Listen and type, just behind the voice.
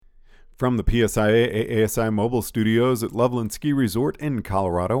From the PSIA ASI mobile studios at Loveland Ski Resort in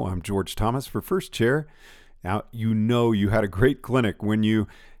Colorado, I'm George Thomas for First Chair. Now, you had a great clinic when you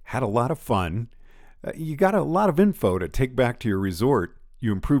had a lot of fun. You got a lot of info to take back to your resort.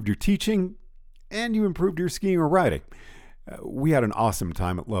 You improved your teaching, and you improved your skiing or riding. We had an awesome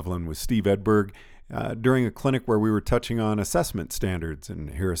time at Loveland with Steve Edberg during a clinic where we were touching on assessment standards,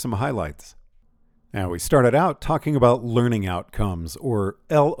 and here are some highlights. Now, we started out talking about learning outcomes, or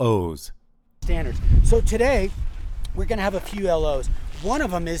LOs. Standards. So today, we're going to have a few LOs. One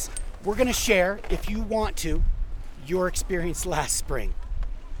of them is we're going to share, if you want to, your experience last spring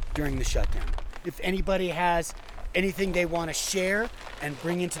during the shutdown. If anybody has anything they want to share and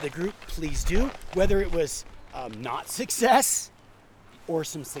bring into the group, please do. Whether it was not success or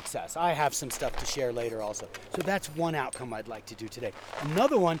some success. I have some stuff to share later also. So that's one outcome I'd like to do today.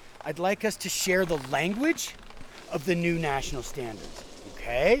 Another one, I'd like us to share the language of the new national standards.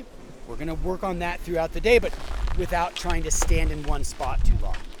 Okay? We're going to work on that throughout the day, but without trying to stand in one spot too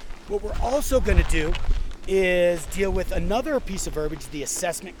long. What we're also going to do is deal with another piece of verbiage, the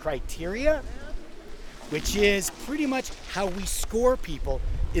assessment criteria, which is pretty much how we score people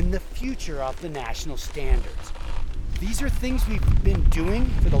in the future of the national standards. These are things we've been doing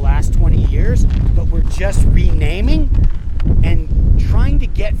for the last 20 years, but we're just renaming and trying to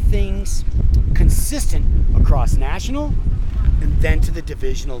get things consistent across national and then to the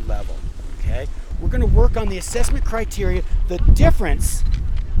divisional level, okay? We're gonna work on the assessment criteria, the difference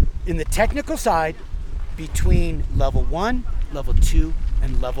in the technical side between level 1, level 2,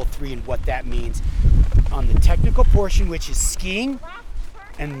 and level 3 and what that means on the technical portion, which is skiing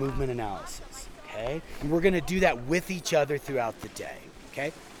and movement analysis. Okay? And we're going to do that with each other throughout the day.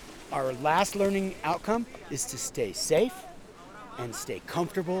 Okay? Our last learning outcome is to stay safe and stay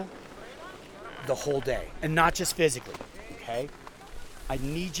comfortable the whole day, and not just physically. Okay?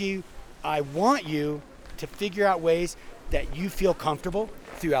 I want you to figure out ways that you feel comfortable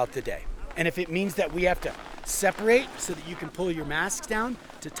throughout the day. And if it means that we have to separate so that you can pull your masks down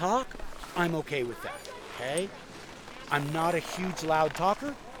to talk, I'm okay with that. Okay? I'm not a huge loud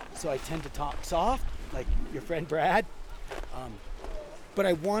talker, so I tend to talk soft, like your friend Brad. But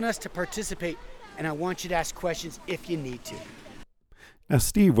I want us to participate, and I want you to ask questions if you need to. Now,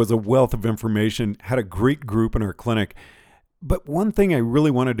 Steve was a wealth of information, had a great group in our clinic. But one thing I really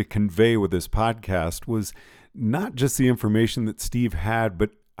wanted to convey with this podcast was not just the information that Steve had, but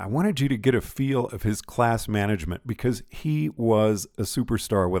I wanted you to get a feel of his class management, because he was a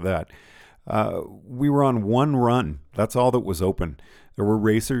superstar with that. We were on one run. That's all that was open. There were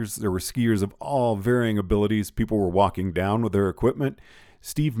racers, there were skiers of all varying abilities. People were walking down with their equipment.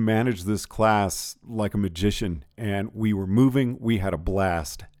 Steve managed this class like a magician, and we were moving. We had a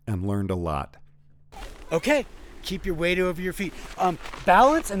blast and learned a lot. Okay, keep your weight over your feet.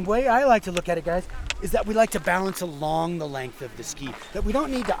 Balance, and the way I like to look at it, guys, is that we like to balance along the length of the ski. That we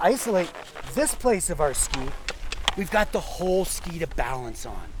don't need to isolate this place of our ski. We've got the whole ski to balance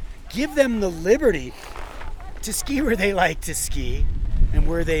on. Give them the liberty to ski where they like to ski and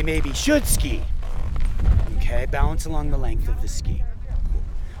where they maybe should ski. Okay, balance along the length of the ski. Cool.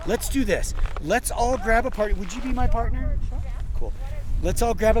 Let's do this. Let's all grab a partner. Would you be my partner? Cool. Let's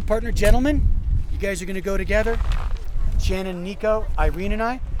all grab a partner. Gentlemen, you guys are gonna go together. Shannon, Nico, Irene, and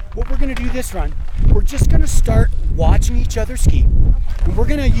I. What we're gonna do this run, we're just gonna start watching each other ski. And we're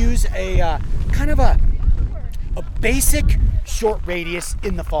gonna use a kind of a basic short radius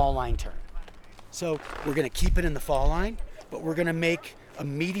in the fall line turn. So we're gonna keep it in the fall line, but we're gonna make a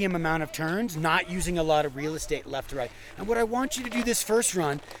medium amount of turns, not using a lot of real estate left to right. And what I want you to do this first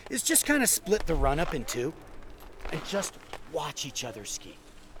run is just kind of split the run up in two and just watch each other ski.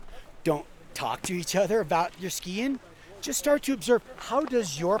 Don't talk to each other about your skiing. Just start to observe, how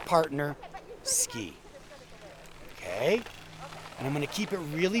does your partner ski? Okay? And I'm gonna keep it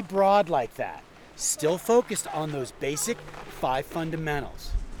really broad like that. Still focused on those basic 5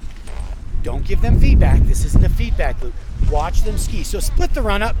 fundamentals. Don't give them feedback. This isn't a feedback loop. Watch them ski. So split the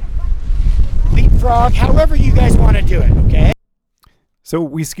run up, leapfrog, however you guys want to do it, okay? So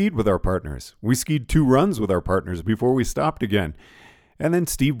we skied with our partners. We skied 2 runs with our partners before we stopped again. And then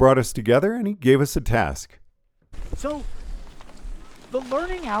Steve brought us together and he gave us a task. So the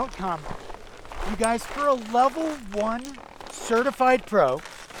learning outcome, you guys, for a level 1 certified pro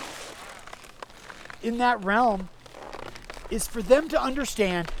in that realm is for them to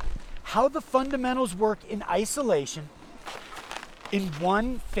understand how the fundamentals work in isolation in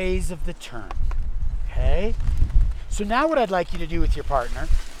one phase of the turn. Okay? So now what I'd like you to do with your partner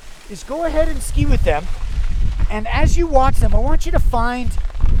is go ahead and ski with them, and as you watch them, I want you to find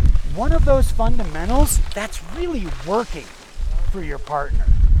one of those fundamentals that's really working for your partner.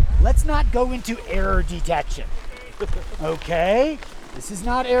 let's not go into error detection. Okay? This is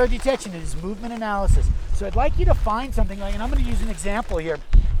not error detection, it is movement analysis. So I'd like you to find something like, and I'm going to use an example here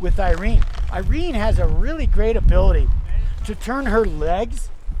with Irene. Irene has a really great ability to turn her legs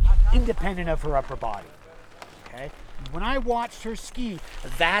independent of her upper body. Okay? When I watched her ski,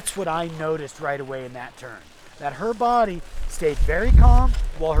 that's what I noticed right away in that turn. That her body stayed very calm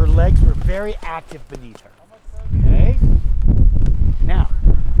while her legs were very active beneath her. Okay? Now,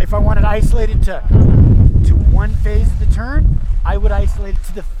 if I wanted to isolate it to one phase of the turn, I would isolate it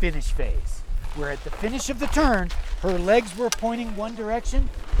to the finish phase, where at the finish of the turn, her legs were pointing one direction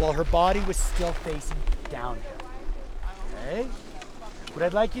while her body was still facing downhill. Okay? What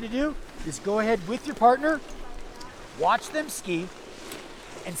I'd like you to do is go ahead with your partner, watch them ski,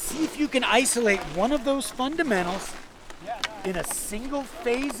 and see if you can isolate one of those fundamentals in a single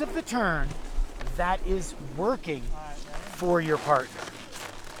phase of the turn that is working for your partner.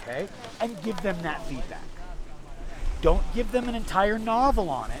 Okay? And give them that feedback. Don't give them an entire novel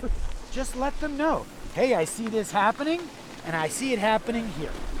on it. Just let them know, hey, I see this happening, and I see it happening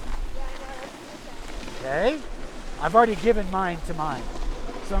here. Okay? I've already given mine to mine,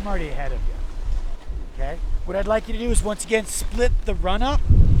 so I'm already ahead of you. Okay? What I'd like you to do is, once again, split the run up.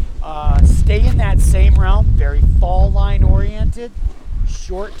 Stay in that same realm, very fall line oriented,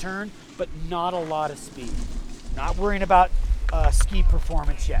 short turn, but not a lot of speed. Not worrying about ski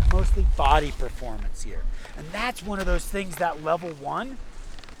performance yet, mostly body performance here. And that's one of those things that level 1,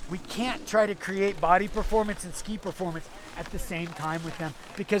 we can't try to create body performance and ski performance at the same time with them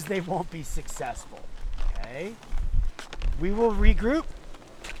because they won't be successful. Okay? We will regroup.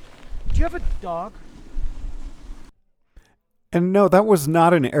 Do you have a dog? And no, that was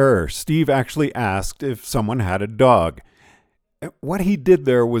not an error. Steve actually asked if someone had a dog. What he did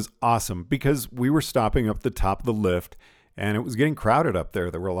there was awesome because we were stopping up the top of the lift and it was getting crowded up there.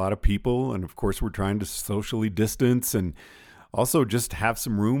 There were a lot of people, and of course we're trying to socially distance and also just have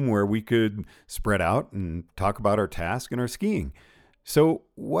some room where we could spread out and talk about our task and our skiing. So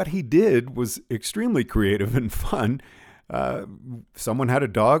what he did was extremely creative and fun. Someone had a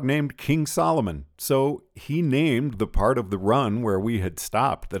dog named King Solomon. So he named the part of the run where we had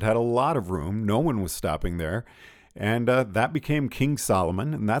stopped that had a lot of room. No one was stopping there. And that became King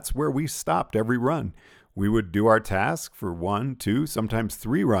Solomon. And that's where we stopped every run. We would do our task for 1, 2, sometimes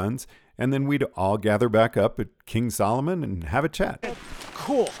 3 runs. And then we'd all gather back up at King Solomon and have a chat.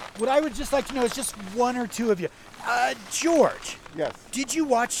 Cool. What I would just like to know is just one or two of you. George. Yes. Did you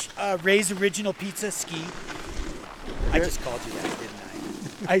watch Ray's Original Pizza ski? I just called you that,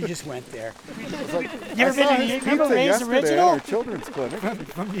 didn't I? I just went there. You ever been to remember Ray's Original? Our children's clinic.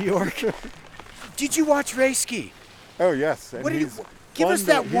 From New York. Did you watch Ray ski? Oh, yes. And Give us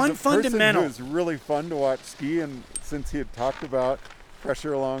that one fundamental. It was really fun to watch ski, and since he had talked about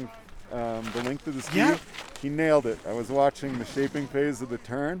pressure along the length of the ski, he nailed it. I was watching the shaping phase of the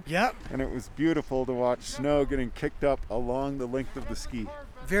turn, and it was beautiful to watch snow getting kicked up along the length of the ski.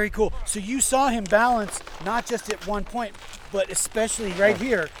 Very cool. So you saw him balance not just at one point, but especially right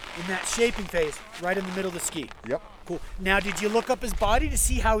here in that shaping phase, right in the middle of the ski. Yep. Cool. Now, did you look up his body to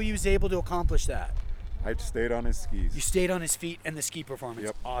see how he was able to accomplish that? I stayed on his skis. You stayed on his feet and the ski performance.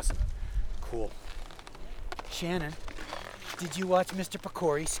 Yep. Awesome. Cool. Shannon, did you watch Mr.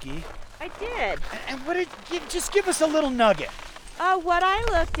 Pecori ski? I did. And what did just give us a little nugget? What I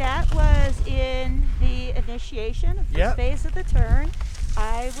looked at was in the initiation of the phase of the turn.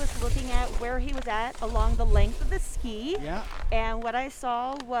 I was looking at where he was at along the length of the ski. Yeah. And what I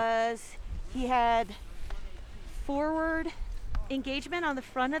saw was he had forward engagement on the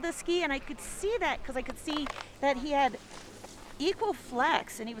front of the ski, and I could see that because I could see that he had equal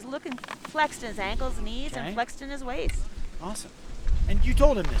flex, and he was looking flexed in his ankles, knees, and flexed in his waist. Awesome. And you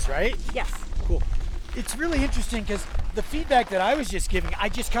told him this, right? Yes. Cool. It's really interesting because the feedback that I was just giving, I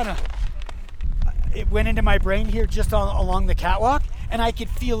just kind of, it went into my brain here just along the catwalk, and I could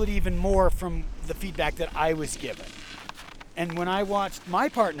feel it even more from the feedback that I was given. And when I watched my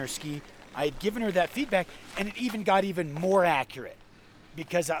partner ski, I had given her that feedback, and it even got even more accurate.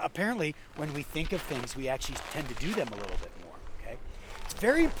 Because apparently, when we think of things, we actually tend to do them a little bit more, okay? It's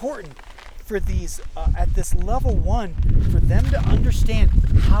very important for these, at this level 1, for them to understand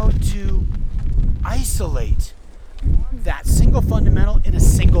how to isolate that single fundamental in a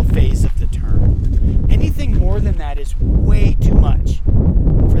single phase of the turn. Anything more than that is way too much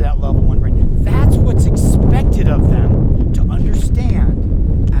for that level 1 brain. That's what's expected of them to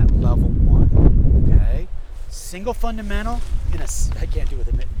understand at level 1. Okay? Single fundamental in I can't do it with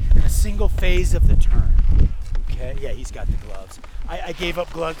a in a single phase of the turn. Okay? Yeah, he's got the gloves. I gave up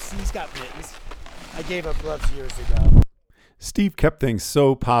gloves. He's got mittens. I gave up gloves years ago. Steve kept things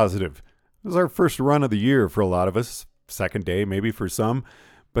so positive. It was our first run of the year for a lot of us, second day maybe for some,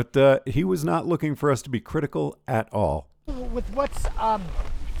 but he was not looking for us to be critical at all. With what's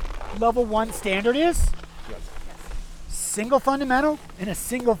level 1 standard is? Yes. Single fundamental in a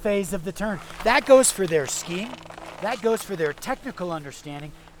single phase of the turn. That goes for their skiing, that goes for their technical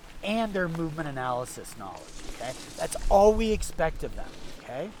understanding, and their movement analysis knowledge, okay? That's all we expect of them,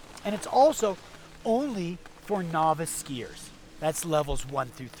 okay? And it's also only for novice skiers. That's levels 1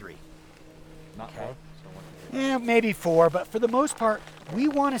 through 3. Not okay? 4? Yeah, maybe 4, but for the most part, we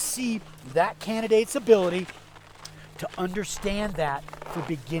want to see that candidate's ability to understand that for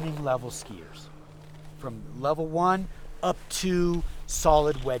beginning level skiers. From level 1 up to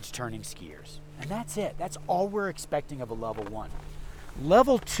solid wedge turning skiers. And that's it. That's all we're expecting of a level 1.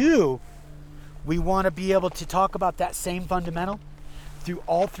 Level 2, we want to be able to talk about that same fundamental through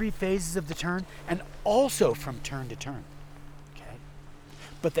all 3 phases of the turn and also from turn to turn. Okay?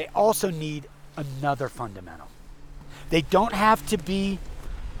 But they also need another fundamental. They don't have to be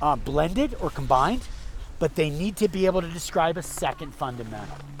blended or combined, but they need to be able to describe a second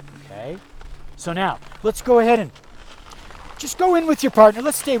fundamental. Okay? So now, let's go ahead and just go in with your partner.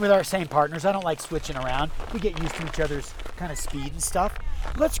 Let's stay with our same partners. I don't like switching around. We get used to each other's kind of speed and stuff.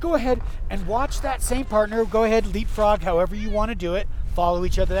 Let's go ahead and watch that same partner. Go ahead, leapfrog, however you want to do it. Follow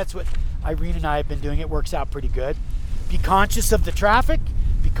each other. That's what Irene and I have been doing. It works out pretty good. Be conscious of the traffic.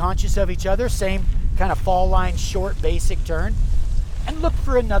 Be conscious of each other. Same kind of fall line, short, basic turn. And look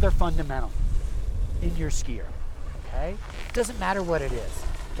for another fundamental in your skier. Okay? Doesn't matter what it is.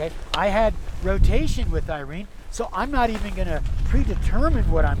 Okay? I had rotation with Irene, so I'm not even going to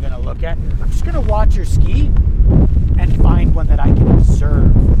predetermine what I'm going to look at. I'm just going to watch her ski and find one that I can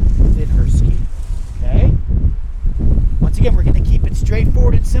observe within her ski. Okay? Once again, we're going to keep it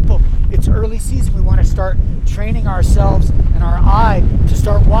straightforward and simple. It's early season. We want to start training ourselves and our eye to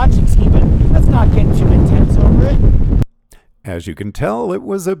start watching ski, but let's not get too intense over it. As you can tell, it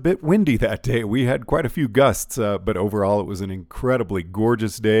was a bit windy that day. We had quite a few gusts, but overall it was an incredibly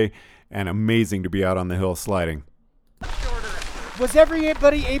gorgeous day and amazing to be out on the hill sliding. Was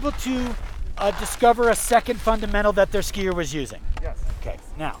everybody able to discover a second fundamental that their skier was using? Yes. Okay,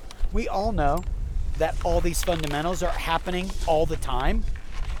 now, we all know that all these fundamentals are happening all the time.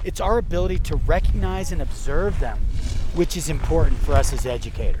 It's our ability to recognize and observe them, which is important for us as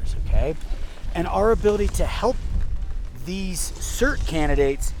educators, okay? And our ability to help these cert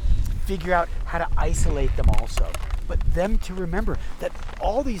candidates figure out how to isolate them also. But them to remember that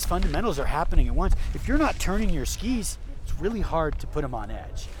all these fundamentals are happening at once. If you're not turning your skis, it's really hard to put them on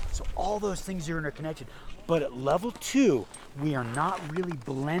edge. So all those things are interconnected. But at level 2, we are not really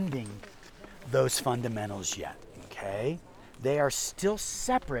blending those fundamentals yet, okay? They are still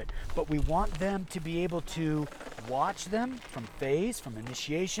separate, but we want them to be able to watch them from phase, from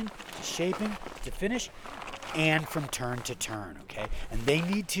initiation to shaping to finish, and from turn to turn, okay? And they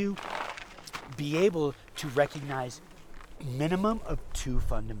need to be able to recognize minimum of 2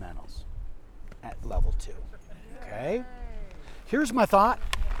 fundamentals at level 2, okay? Here's my thought.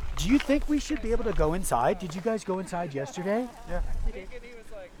 Do you think we should be able to go inside? Did you guys go inside yesterday? Yeah.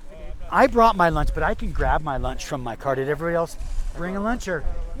 I brought my lunch, but I can grab my lunch from my car. Did everybody else bring a lunch? Or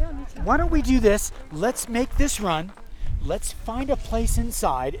why don't we do this? Let's make this run. Let's find a place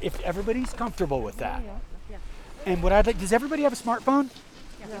inside if everybody's comfortable with that. And what I'd like, does everybody have a smartphone?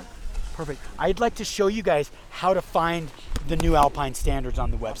 Yeah. Perfect. I'd like to show you guys how to find the new Alpine standards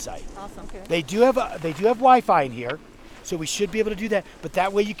on the website. Awesome. Okay. They do have Wi-Fi in here, so we should be able to do that. But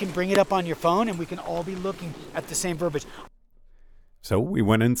that way you can bring it up on your phone and we can all be looking at the same verbiage. So we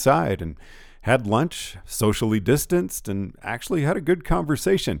went inside and had lunch, socially distanced, and actually had a good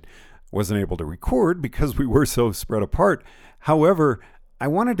conversation. Wasn't able to record because we were so spread apart. However, I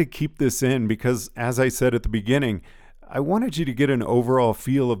wanted to keep this in because, as I said at the beginning, I wanted you to get an overall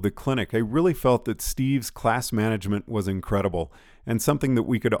feel of the clinic. I really felt that Steve's class management was incredible and something that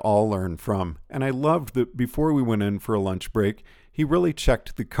we could all learn from. And I loved that before we went in for a lunch break, he really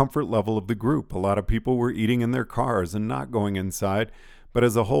checked the comfort level of the group. A lot of people were eating in their cars and not going inside, but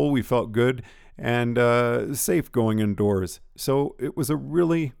as a whole, we felt good and safe going indoors. So it was a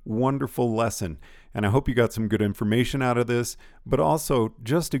really wonderful lesson. And I hope you got some good information out of this, but also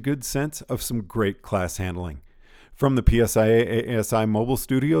just a good sense of some great class handling. From the PSIA ASI mobile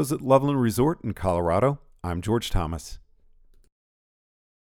studios at Loveland Resort in Colorado, I'm George Thomas.